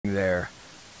They're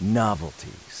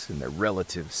novelties and their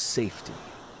relative safety.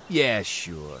 Yeah,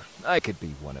 sure, I could be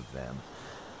one of them.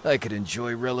 I could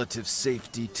enjoy relative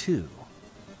safety too,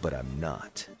 but I'm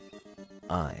not.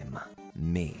 I'm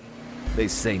me. They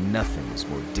say nothing's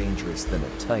more dangerous than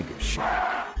a tiger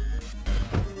shark.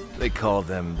 They call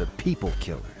them the people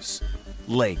killers,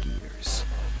 leg eaters,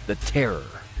 the terror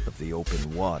of the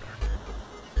open water.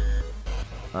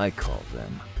 I call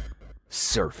them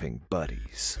surfing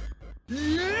buddies. Yeah!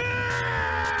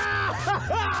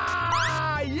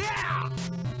 Yeah!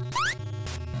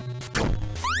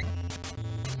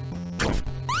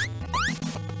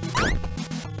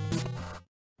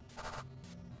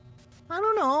 I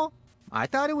don't know. I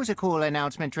thought it was a cool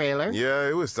announcement trailer. Yeah,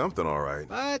 it was something all right.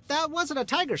 But that wasn't a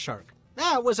tiger shark.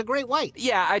 That was a great white.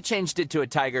 Yeah, I changed it to a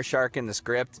tiger shark in the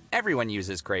script. Everyone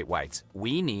uses great whites.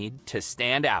 We need to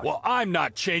stand out. Well, I'm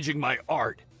not changing my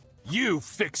art. You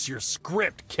fix your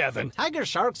script, Kevin. Tiger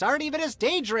sharks aren't even as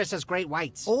dangerous as great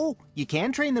whites. Oh, you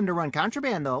can train them to run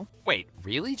contraband, though. Wait,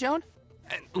 really, Joan?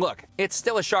 Look, it's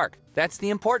still a shark. That's the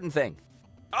important thing.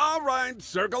 All right,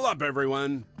 circle up,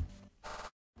 everyone.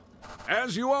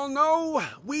 As you all know,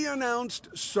 we announced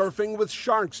Surfing with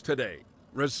Sharks today.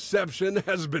 Reception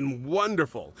has been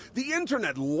wonderful. The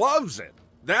internet loves it.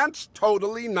 That's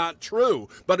totally not true,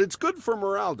 but it's good for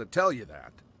morale to tell you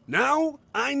that. Now,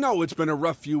 I know it's been a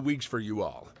rough few weeks for you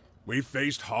all. We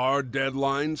faced hard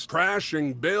deadlines,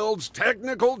 crashing builds,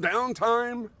 technical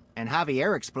downtime. And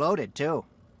Javier exploded, too.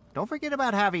 Don't forget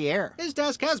about Javier. His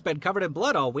desk has been covered in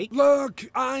blood all week. Look,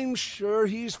 I'm sure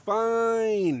he's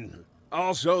fine.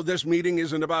 Also, this meeting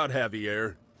isn't about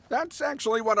Javier. That's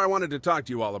actually what I wanted to talk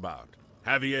to you all about.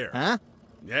 Javier. Huh?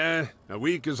 Yeah, a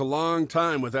week is a long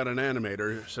time without an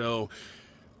animator, so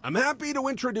I'm happy to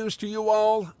introduce to you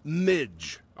all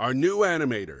Midge, our new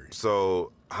animator.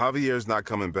 So, Javier's not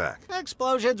coming back.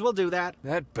 Explosions will do that.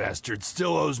 That bastard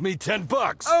still owes me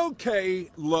 $10. Okay,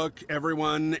 look,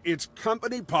 everyone, it's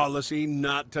company policy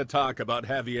not to talk about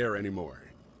Javier anymore.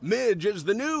 Midge is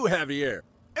the new Javier.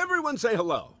 Everyone say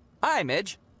hello. Hi,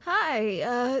 Midge.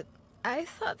 Hi, I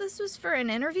thought this was for an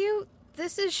interview.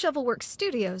 This is Shovelworks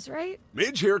Studios, right?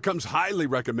 Midge here comes highly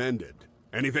recommended.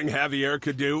 Anything Javier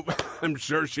could do, I'm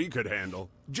sure she could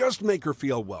handle. Just make her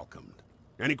feel welcomed.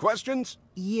 Any questions?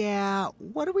 Yeah,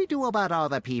 what do we do about all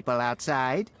the people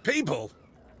outside? People?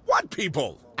 What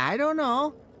people? I don't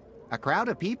know. A crowd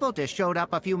of people just showed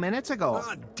up a few minutes ago.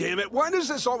 Ah, damn it, why does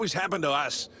this always happen to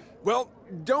us? Well,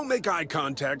 don't make eye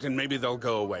contact and maybe they'll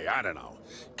go away, I don't know.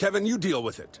 Kevin, you deal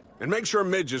with it. And make sure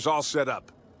Midge is all set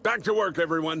up. Back to work,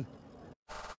 everyone.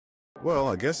 Well,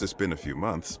 I guess it's been a few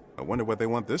months. I wonder what they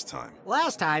want this time.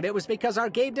 Last time it was because our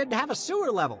game didn't have a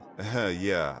sewer level.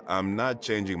 Yeah, I'm not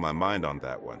changing my mind on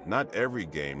that one. Not every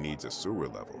game needs a sewer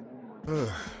level.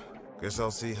 Guess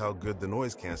I'll see how good the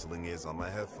noise canceling is on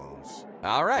my headphones.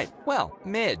 All right. Well,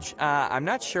 Midge, I'm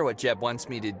not sure what Jeb wants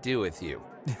me to do with you.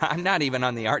 I'm not even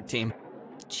on the art team.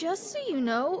 Just so you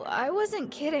know, I wasn't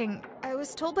kidding. I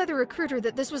was told by the recruiter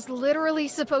that this was literally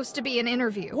supposed to be an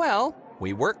interview. Well,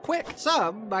 we work quick.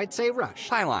 Some might say rush.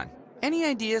 Pylon, any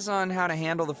ideas on how to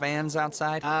handle the fans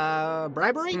outside?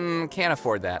 Bribery? Can't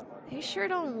afford that. They sure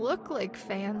don't look like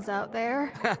fans out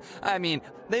there. I mean,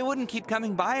 they wouldn't keep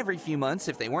coming by every few months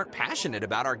if they weren't passionate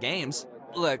about our games.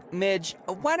 Look, Midge,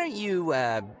 why don't you,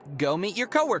 go meet your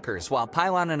coworkers while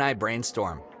Pylon and I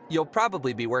brainstorm? You'll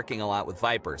probably be working a lot with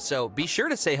Viper, so be sure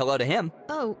to say hello to him.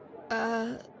 Oh,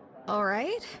 all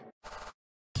right.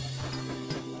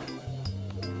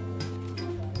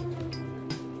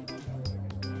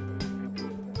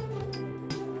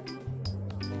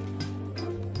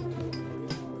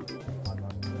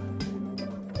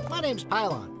 My name's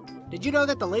Pylon. Did you know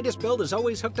that the latest build is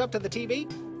always hooked up to the TV?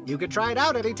 You could try it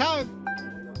out anytime.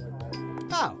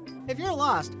 Oh, if you're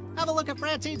lost, have a look at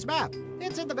Francine's map.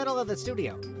 It's in the middle of the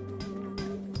studio.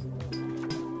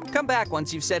 Come back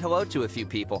once you've said hello to a few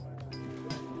people.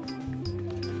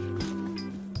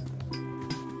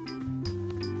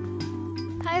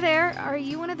 Hi there, are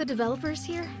you one of the developers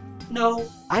here? No,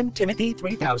 I'm Timothy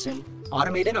 3000,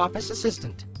 Automated Office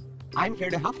Assistant. I'm here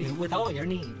to help you with all your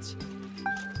needs.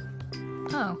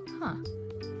 Oh, huh.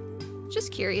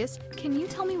 Just curious, can you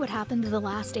tell me what happened to the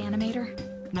last animator?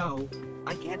 No,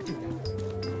 I can't do that.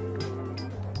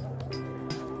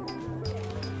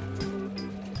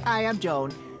 Hi, I'm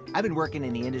Joan. I've been working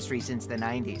in the industry since the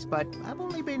 90s, but I've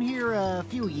only been here a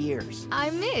few years.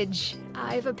 I'm Midge.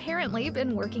 I've apparently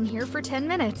been working here for 10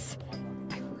 minutes.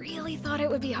 I really thought it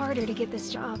would be harder to get this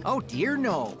job. Oh dear,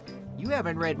 no. You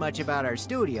haven't read much about our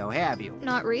studio, have you?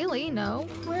 Not really, no.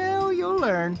 Well, you'll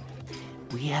learn.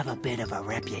 We have a bit of a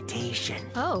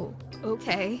reputation. Oh,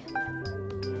 okay.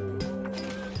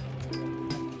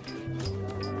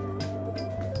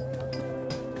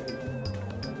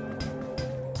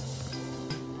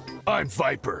 I'm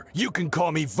Viper. You can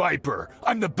call me Viper.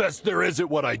 I'm the best there is at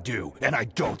what I do, and I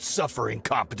don't suffer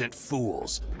incompetent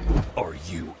fools. Are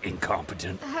you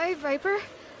incompetent? Hi, Viper.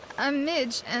 I'm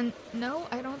Midge, and no,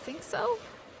 I don't think so.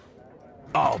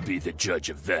 I'll be the judge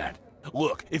of that.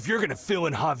 Look, if you're gonna fill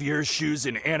in Javier's shoes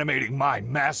in animating my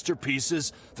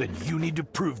masterpieces, then you need to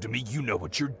prove to me you know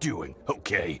what you're doing,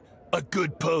 okay? A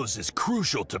good pose is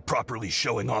crucial to properly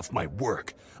showing off my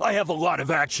work. I have a lot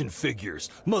of action figures,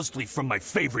 mostly from my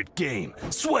favorite game,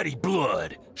 Sweaty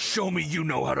Blood. Show me you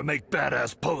know how to make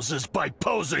badass poses by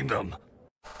posing them.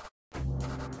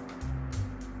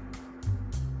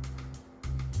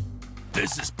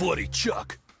 This is Bloody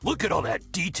Chuck. Look at all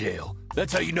that detail.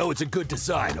 That's how you know it's a good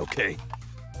design, okay?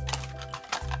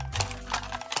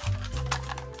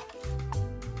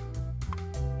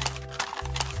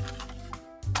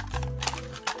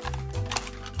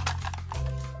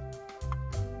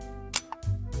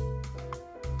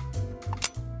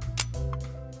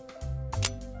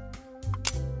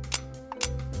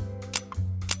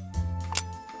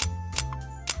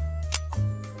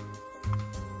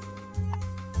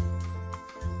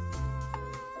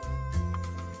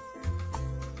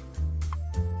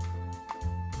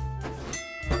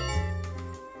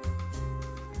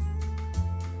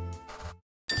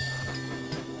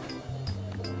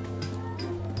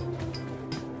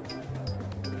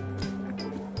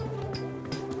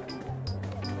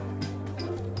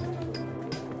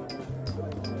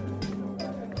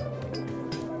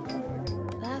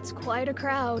 That's quite a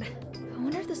crowd. I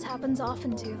wonder if this happens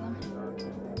often to them.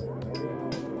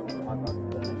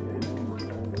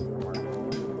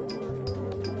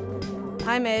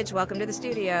 Hi, Midge. Welcome to the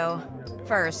studio.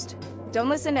 First, don't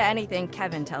listen to anything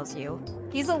Kevin tells you.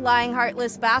 He's a lying,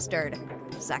 heartless bastard.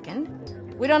 Second,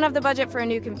 we don't have the budget for a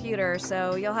new computer,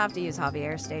 so you'll have to use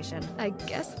Javier's station. I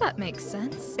guess that makes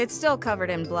sense. It's still covered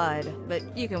in blood,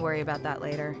 but you can worry about that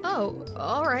later. Oh,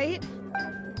 all right.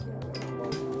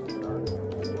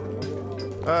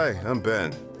 Hi, I'm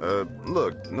Ben.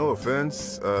 Look, no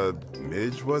offense,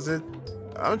 Midge, was it?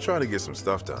 I'm trying to get some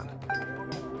stuff done.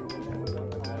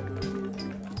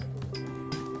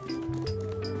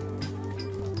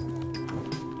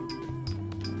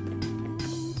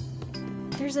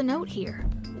 There's a note here.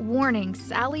 Warning,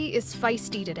 Sally is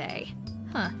feisty today.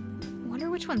 Huh. Wonder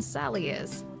which one Sally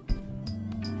is.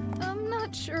 I'm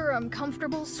not sure I'm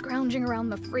comfortable scrounging around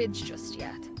the fridge just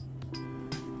yet.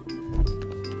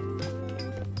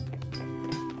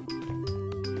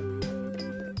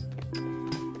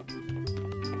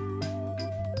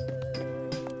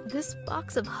 This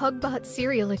box of Hugbot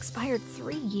cereal expired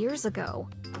 3 years ago.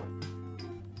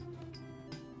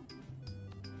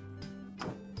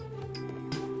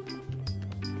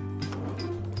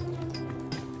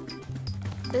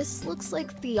 This looks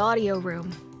like the audio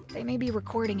room. They may be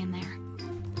recording in there.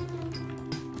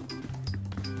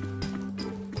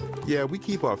 Yeah, we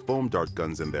keep our foam dart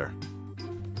guns in there.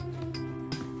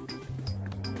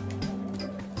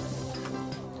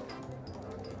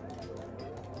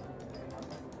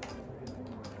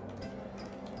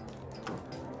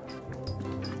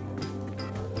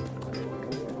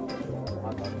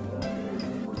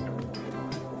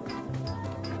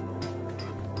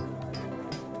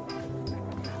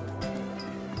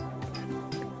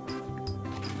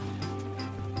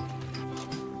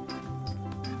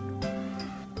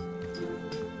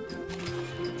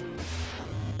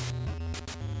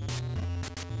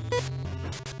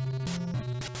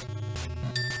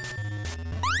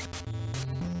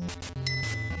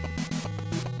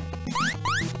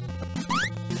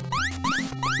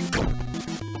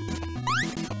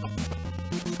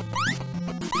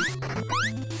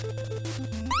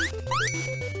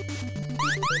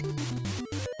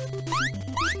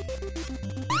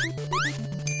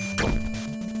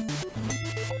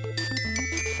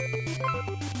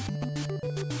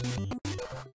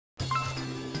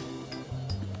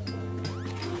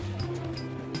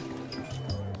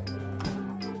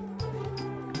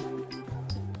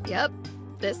 Yep,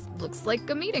 this looks like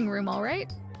a meeting room, all right.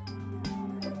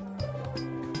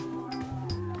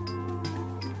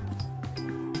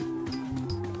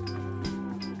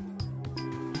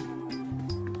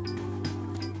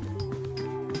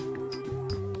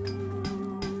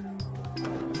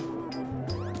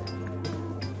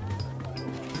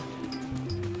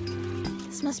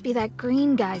 This must be that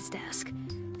green guy's desk.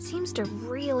 Seems to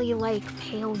really like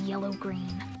pale yellow green.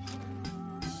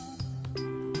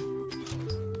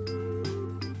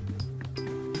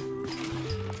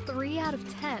 Out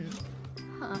of 10.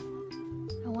 Huh.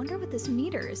 I wonder what this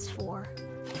meter is for.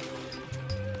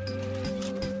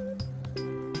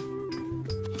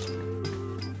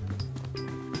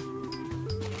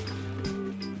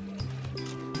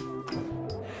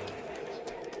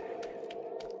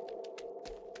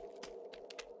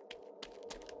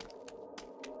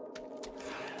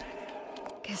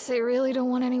 Guess they really don't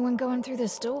want anyone going through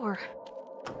this door.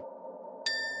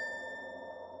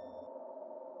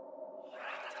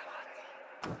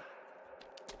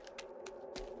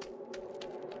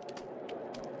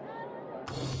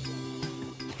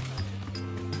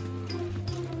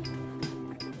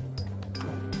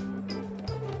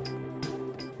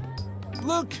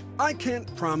 Look, I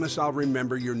can't promise I'll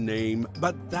remember your name,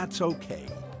 but that's okay.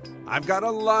 I've got a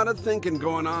lot of thinking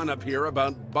going on up here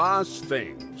about boss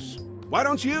things. Why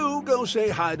don't you go say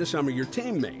hi to some of your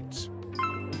teammates?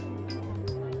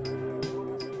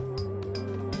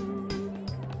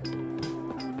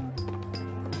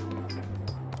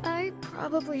 I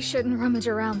probably shouldn't rummage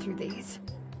around through these.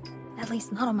 At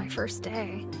least not on my first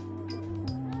day.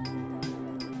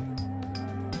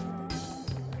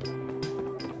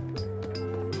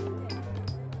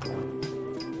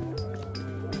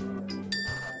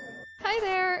 Hi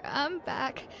there, I'm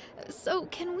back. So,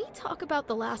 can we talk about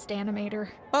the last animator?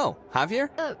 Oh, Javier?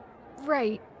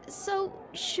 Right. So,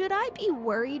 should I be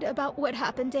worried about what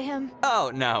happened to him?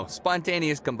 Oh, no.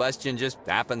 Spontaneous combustion just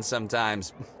happens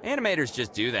sometimes. Animators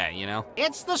just do that, you know?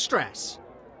 It's the stress.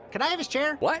 Can I have his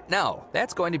chair? What? No,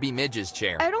 that's going to be Midge's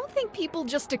chair. I don't think people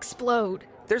just explode.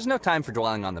 There's no time for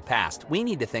dwelling on the past. We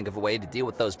need to think of a way to deal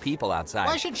with those people outside.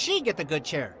 Why should she get the good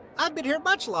chair? I've been here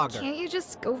much longer. Can't you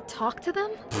just go talk to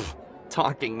them?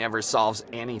 Talking never solves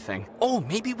anything. Oh,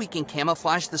 maybe we can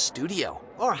camouflage the studio.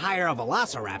 Or hire a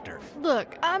velociraptor.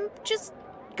 Look, I'm just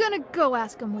gonna go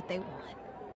ask them what they want.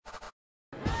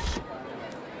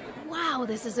 Wow,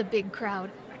 this is a big crowd.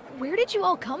 Where did you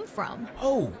all come from?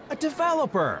 Oh, a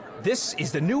developer! This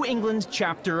is the New England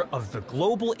chapter of the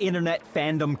Global Internet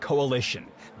Fandom Coalition.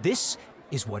 This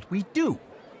is what we do.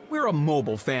 We're a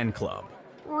mobile fan club.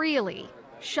 Really?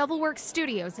 Shovelworks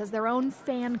Studios has their own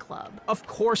fan club. Of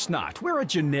course not. We're a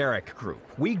generic group.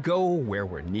 We go where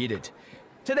we're needed.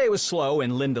 Today was slow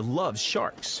and Linda loves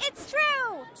sharks. It's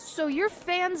true! So you're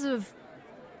fans of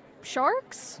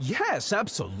sharks? Yes,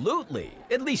 absolutely.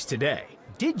 At least today.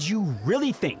 Did you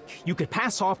really think you could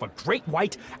pass off a great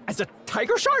white as a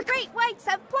tiger shark? Great whites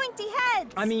have pointy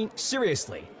heads! I mean,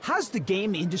 seriously, has the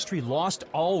game industry lost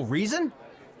all reason?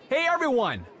 Hey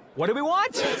everyone, what do we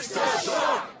want? Fix the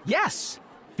shark! Yes!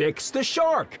 Fix the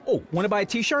shark! Oh, wanna buy a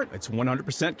t-shirt? It's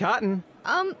 100% cotton.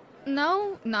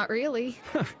 No, not really.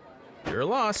 Your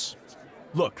loss.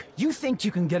 Look, you think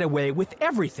you can get away with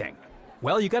everything.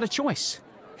 Well, you got a choice.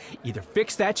 Either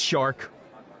fix that shark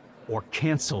or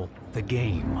cancel the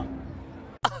game.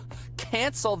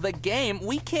 Cancel the game?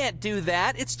 We can't do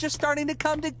that. It's just starting to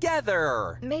come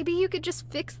together. Maybe you could just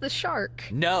fix the shark.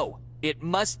 No, it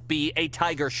must be a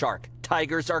tiger shark.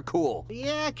 Tigers are cool.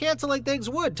 Yeah, canceling things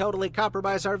would totally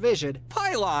compromise our vision.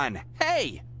 Pylon,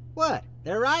 hey! What?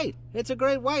 They're right. It's a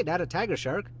great white, not a tiger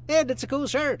shark. And it's a cool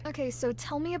shirt. Okay, so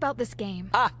tell me about this game.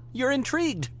 Ah, you're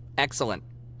intrigued. Excellent.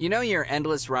 You know your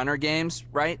endless runner games,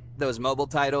 right? Those mobile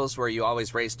titles where you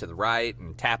always race to the right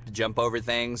and tap to jump over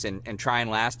things and try and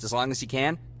last as long as you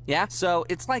can? Yeah, so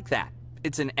it's like that.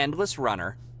 It's an endless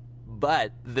runner,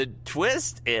 but the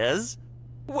twist is,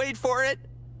 wait for it,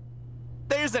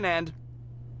 there's an end.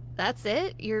 That's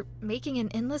it? You're making an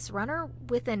endless runner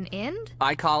with an end?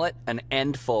 I call it an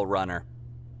endful runner.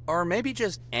 Or maybe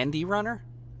just endy runner?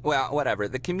 Well, whatever.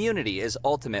 The community is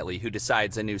ultimately who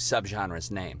decides a new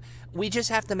subgenre's name. We just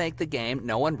have to make the game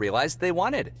no one realized they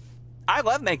wanted. I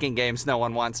love making games no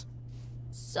one wants.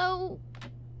 So,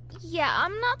 yeah,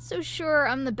 I'm not so sure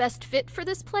I'm the best fit for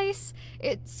this place.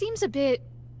 It seems a bit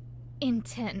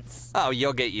intense. Oh,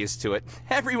 you'll get used to it.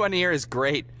 Everyone here is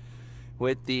great.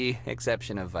 With the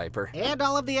exception of Viper. And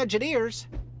all of the engineers.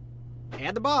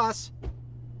 And the boss.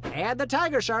 And the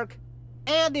tiger shark.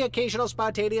 And the occasional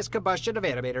spontaneous combustion of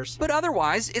animators. But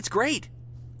otherwise, it's great.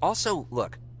 Also,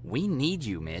 look, we need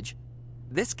you, Midge.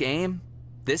 This game,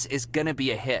 this is gonna be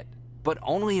a hit, but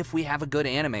only if we have a good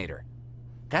animator.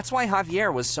 That's why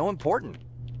Javier was so important.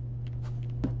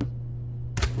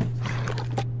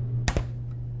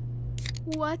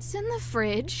 What's in the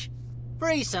fridge?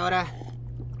 Free soda.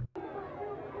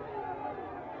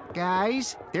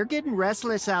 Guys, they're getting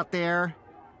restless out there.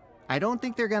 I don't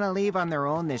think they're gonna leave on their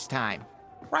own this time.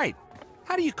 Right.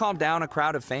 How do you calm down a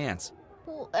crowd of fans?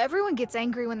 Well, everyone gets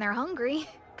angry when they're hungry.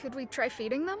 Could we try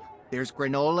feeding them? There's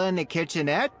granola in the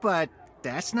kitchenette, but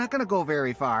that's not gonna go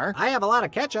very far. I have a lot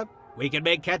of ketchup. We can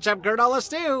make ketchup granola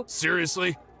stew.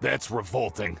 Seriously? That's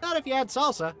revolting. Not if you add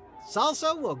salsa.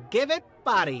 Salsa will give it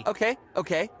body. Okay.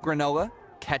 Granola,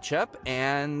 ketchup,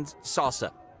 and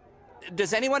salsa.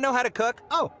 Does anyone know how to cook?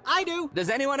 Oh, I do.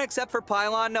 Does anyone except for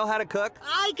Pylon know how to cook?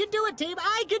 I can do it, team.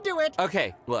 I can do it.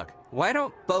 Okay, look. Why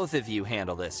don't both of you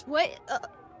handle this? What?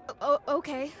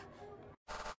 Okay.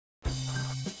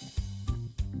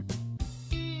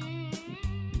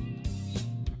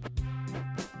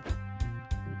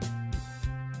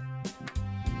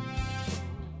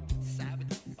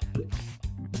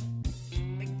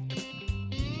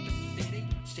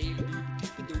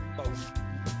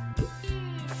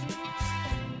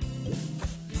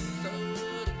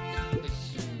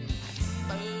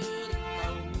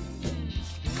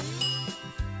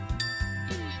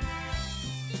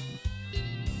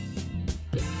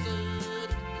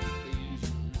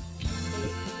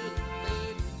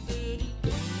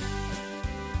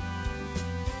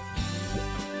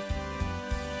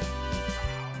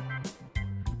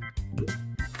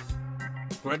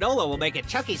 Granola will make it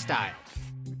Chucky style.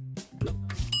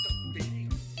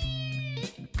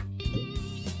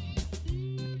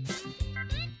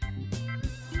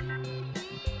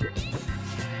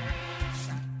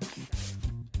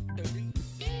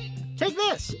 Take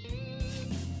this!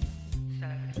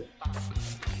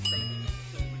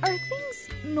 Are things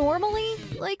normally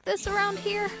like this around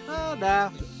here? Oh,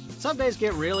 no. Some days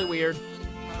get really weird.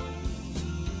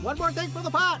 One more thing for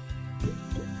the pot!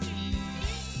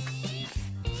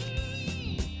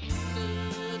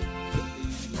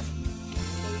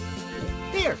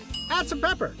 Here, add some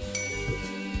pepper.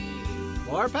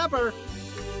 More pepper.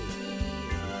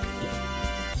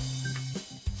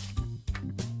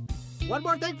 One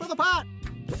more thing for the pot.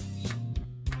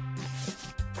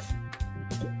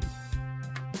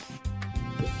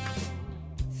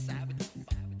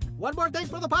 One more thing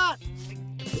for the pot.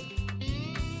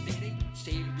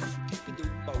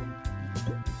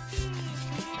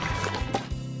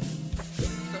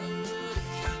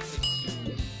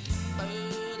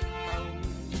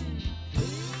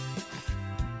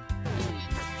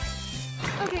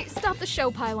 Okay, stop the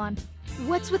show, Pylon.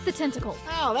 What's with the tentacle?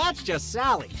 Oh, that's just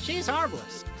Sally. She's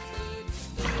harmless.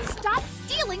 Stop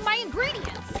stealing my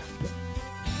ingredients!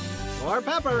 More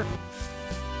pepper.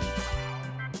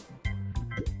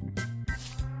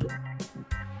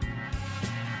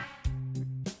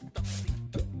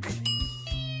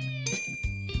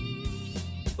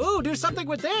 Ooh, do something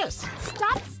with this.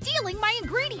 Stop stealing my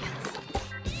ingredients!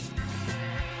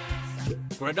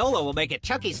 Granola will make it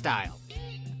Chucky style.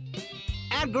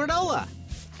 Add granola.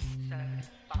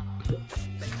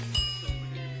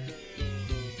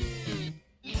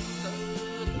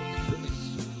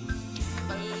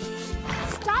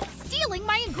 Stop stealing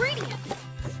my ingredients!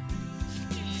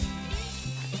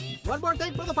 One more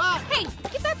thing for the pot. Hey,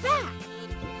 give that back!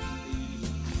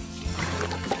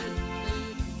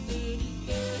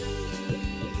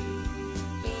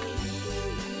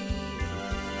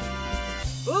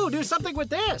 Ooh, do something with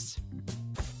this.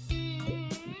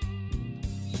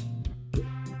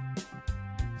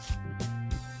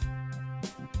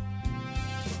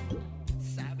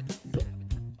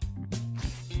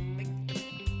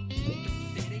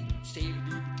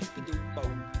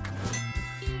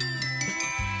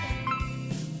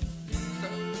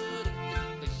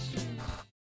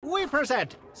 We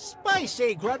present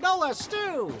Spicy Granola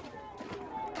Stew!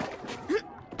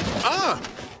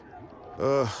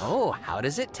 Oh, how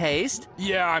does it taste?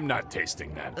 Yeah, I'm not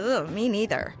tasting that. Ugh, me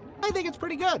neither. I think it's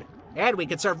pretty good. And we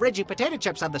can serve Reggie potato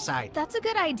chips on the side. That's a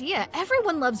good idea.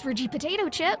 Everyone loves Reggie potato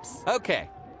chips. Okay,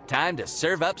 time to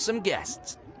serve up some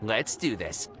guests. Let's do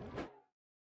this.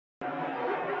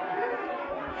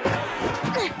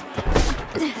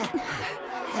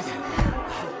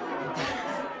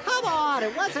 Come on,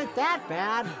 it wasn't that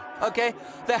bad. Okay,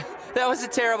 that was a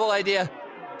terrible idea.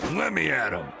 Let me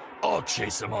at him. I'll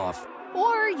chase him off.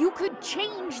 Or you could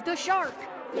change the shark.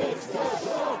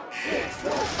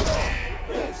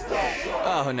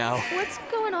 Oh no. What's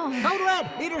going on? Code red,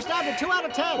 meter's down to 2 out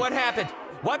of 10. What happened?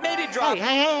 What made it drop?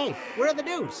 Hey, we're in the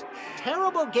news.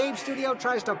 Terrible game studio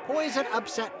tries to poison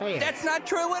upset fans. That's not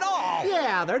true at all.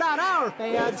 Yeah, they're not our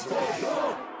fans.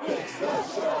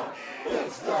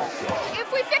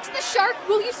 If we fix the shark,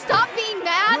 will you stop being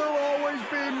mad? We'll always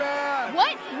be mad.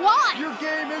 What? Why? Your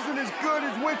game isn't as good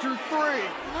as Witcher 3.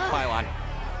 Pylon,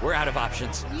 we're out of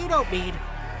options. You don't mean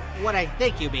what I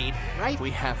think you mean, right?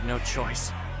 We have no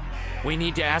choice. We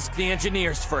need to ask the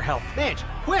engineers for help. Midge,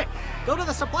 quick! Go to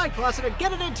the supply closet and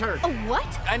get an intern. A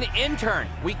what? An intern.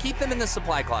 We keep them in the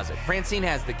supply closet. Francine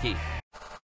has the key.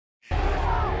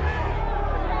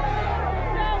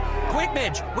 Quick,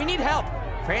 Midge! We need help!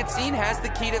 Francine has the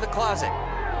key to the closet.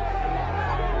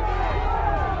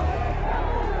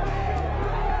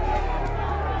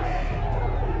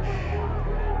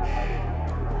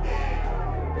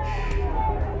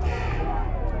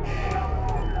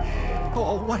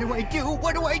 Oh, what do I do?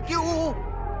 What do I do?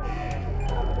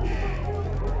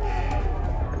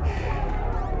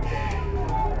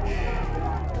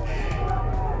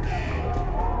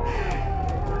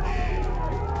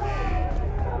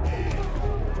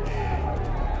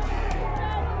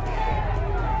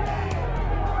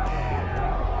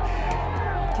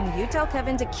 Can you tell tell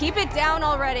Kevin to keep it down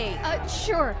already?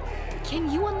 Sure.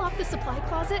 Can you unlock the supply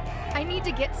closet? I need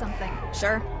to get something.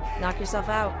 Sure. Knock yourself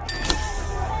out.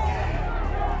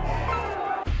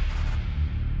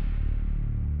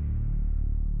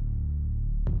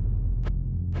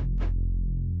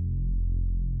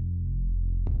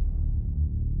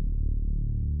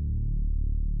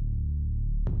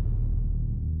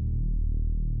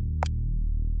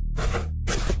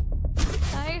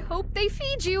 I hope they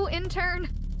feed you, intern.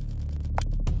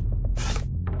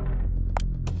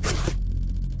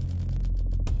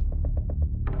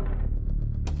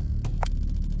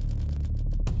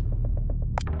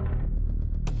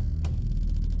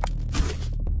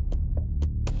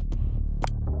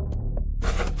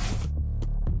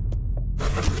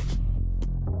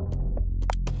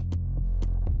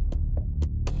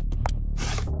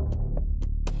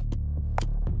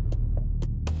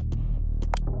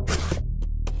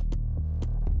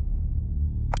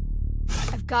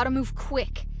 Gotta move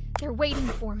quick. They're waiting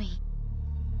for me.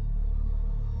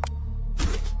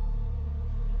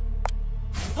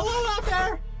 Hello out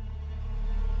there!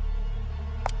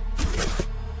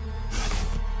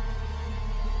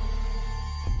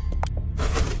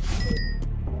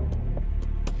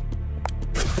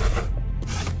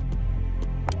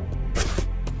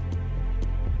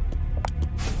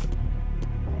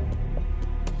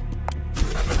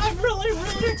 I'm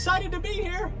really excited to be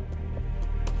here!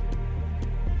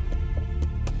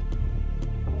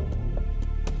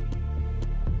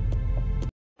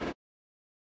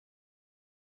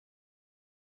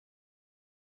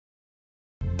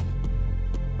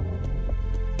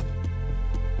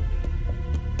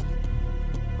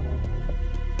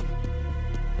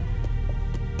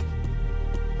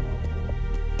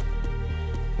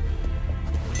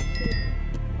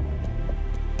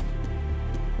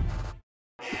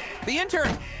 The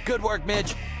intern! Good work,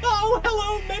 Midge. Oh,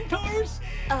 hello, mentors!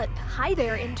 Hi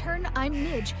there, intern. I'm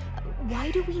Midge.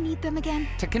 Why do we need them again?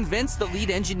 To convince the lead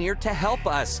engineer to help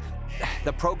us.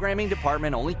 The programming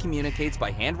department only communicates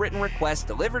by handwritten request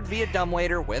delivered via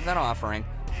dumbwaiter with an offering.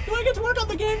 Do I get to work on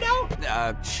the game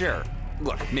now? Sure.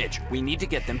 Look, Midge, we need to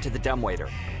get them to the dumbwaiter.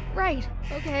 Right,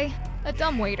 okay. A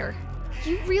dumbwaiter.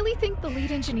 You really think the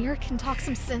lead engineer can talk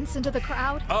some sense into the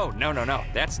crowd? Oh, no.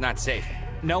 That's not safe.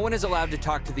 No one is allowed to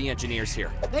talk to the engineers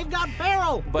here. They've got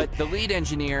Barrel! But the lead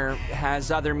engineer has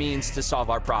other means to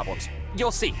solve our problems. You'll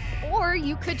see. Or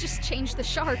you could just change the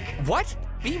shark. What?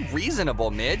 Be reasonable,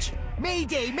 Midge.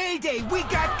 Mayday, Mayday, we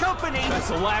got company! That's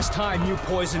the last time you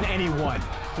poison anyone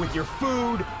with your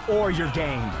food or your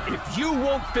game. If you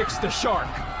won't fix the shark,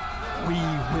 we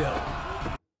will.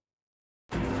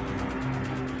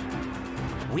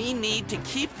 We need to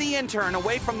keep the intern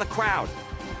away from the crowd.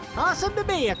 Toss them to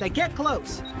me if they get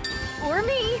close. Or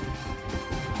me.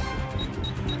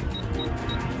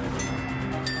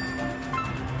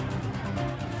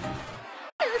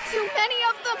 There are too many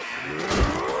of them.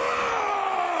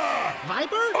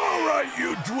 Viper? All right,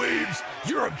 you dweebs.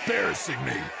 You're embarrassing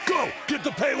me. Go, get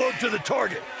the payload to the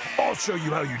target. I'll show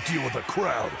you how you deal with a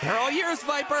crowd. They're all yours,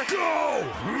 Viper. Go!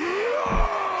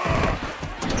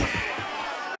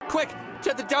 Quick,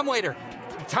 to the dumbwaiter.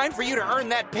 Time for you to earn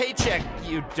that paycheck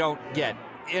you don't get,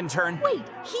 intern. Wait,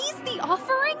 he's the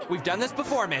offering? We've done this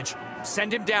before, Midge.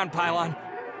 Send him down, Pylon.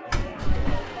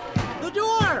 The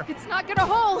door! It's not gonna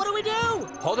hold. What do we do?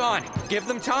 Hold on. Give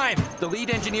them time. The lead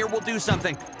engineer will do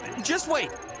something. Just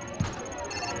wait.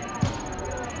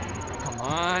 Come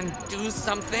on, do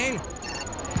something.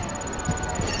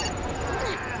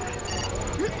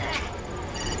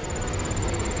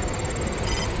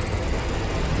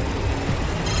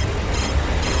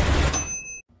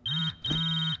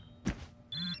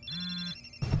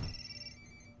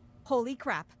 Holy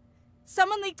crap.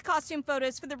 Someone leaked costume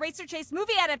photos for the Racer Chase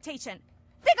movie adaptation.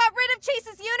 They got rid of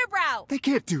Chase's unibrow! They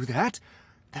can't do that.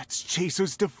 That's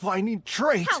Chaser's defining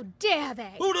trait. How dare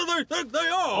they? Who do they think they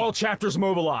are? All chapters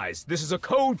mobilized. This is a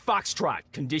code Foxtrot,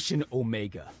 condition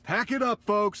Omega. Pack it up,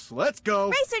 folks. Let's go.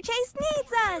 Racer Chase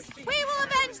needs us! We will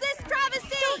avenge this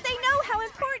travesty! Don't they know how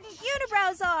important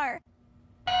unibrows are?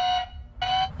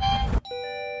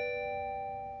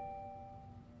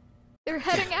 They're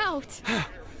heading out.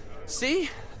 See?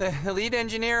 The lead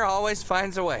engineer always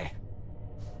finds a way.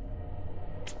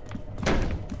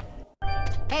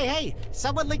 Hey,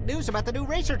 someone leaked news about the new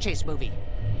Racer Chase movie.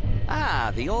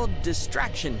 Ah, the old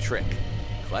distraction trick.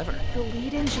 Clever. The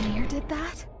lead engineer did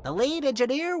that? The lead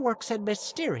engineer works in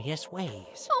mysterious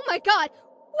ways. Oh my god!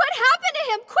 What happened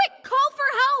to him? Quick, call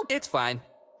for help! It's fine.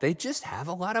 They just have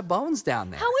a lot of bones down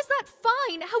there. How is that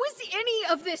fine? How is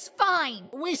any of this fine?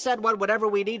 We send one whenever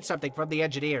we need something from the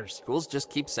engineers. Schools just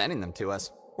keep sending them to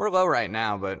us. We're low right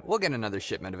now, but we'll get another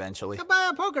shipment eventually. Come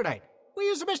buy a poker night. We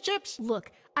use them as chips.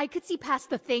 Look, I could see past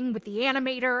the thing with the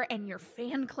animator and your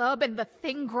fan club and the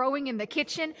thing growing in the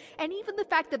kitchen, and even the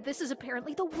fact that this is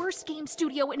apparently the worst game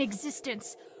studio in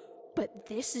existence. But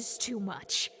this is too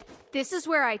much. This is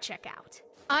where I check out.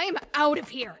 I'm out of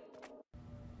here.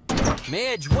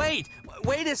 Midge, wait!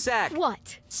 Wait a sec!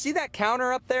 What? See that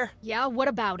counter up there? Yeah, what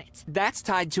about it? That's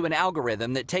tied to an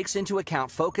algorithm that takes into account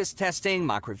focus testing,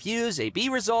 mock reviews, A/B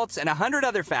results, and 100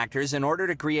 other factors in order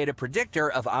to create a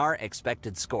predictor of our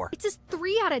expected score. It says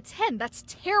 3 out of 10. That's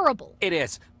terrible. It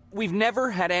is. We've never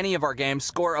had any of our games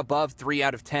score above 3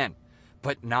 out of 10.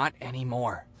 But not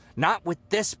anymore. Not with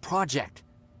this project.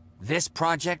 This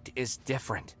project is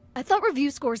different. I thought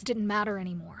review scores didn't matter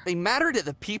anymore. They matter to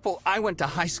the people I went to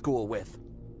high school with.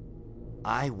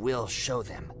 I will show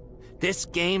them. This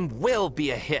game will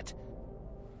be a hit.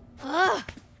 Ugh.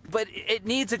 But it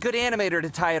needs a good animator to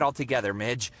tie it all together,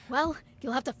 Midge. Well,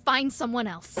 you'll have to find someone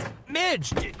else.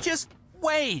 Midge, just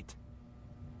wait.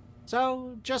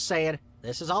 So, just saying,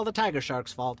 this is all the tiger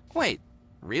shark's fault. Wait,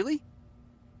 really?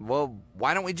 Well,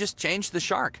 why don't we just change the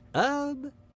shark?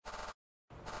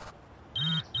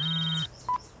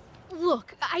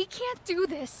 Look, I can't do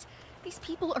this. These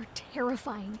people are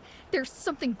terrifying. There's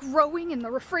something growing in the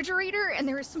refrigerator, and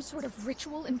there is some sort of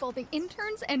ritual involving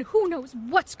interns, and who knows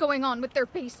what's going on with their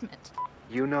basement.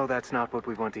 You know that's not what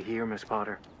we want to hear, Miss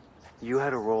Potter. You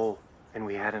had a role, and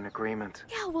we had an agreement.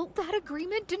 Yeah, well, that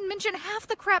agreement didn't mention half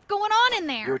the crap going on in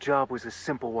there. Your job was a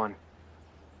simple one.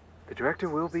 The director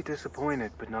will be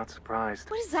disappointed, but not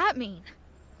surprised. What does that mean?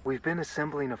 We've been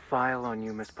assembling a file on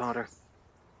you, Miss Potter.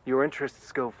 Your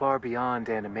interests go far beyond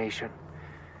animation.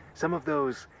 Some of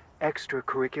those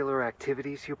extracurricular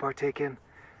activities you partake in,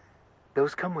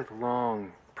 those come with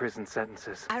long prison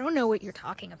sentences. I don't know what you're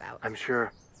talking about. I'm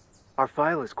sure. Our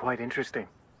file is quite interesting.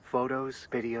 Photos,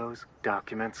 videos,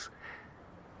 documents.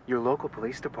 Your local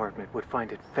police department would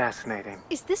find it fascinating.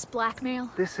 Is this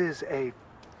blackmail? This is a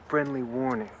friendly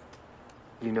warning.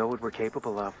 You know what we're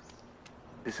capable of.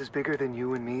 This is bigger than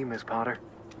you and me, Miss Potter.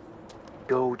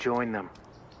 Go join them.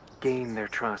 Gain their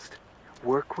trust.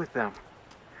 Work with them.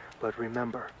 But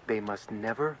remember, they must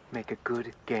never make a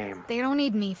good game. They don't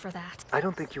need me for that. I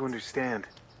don't think you understand.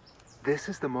 This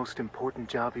is the most important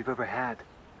job you've ever had.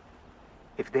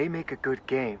 If they make a good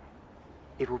game,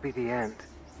 it will be the end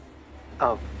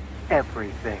of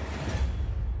everything.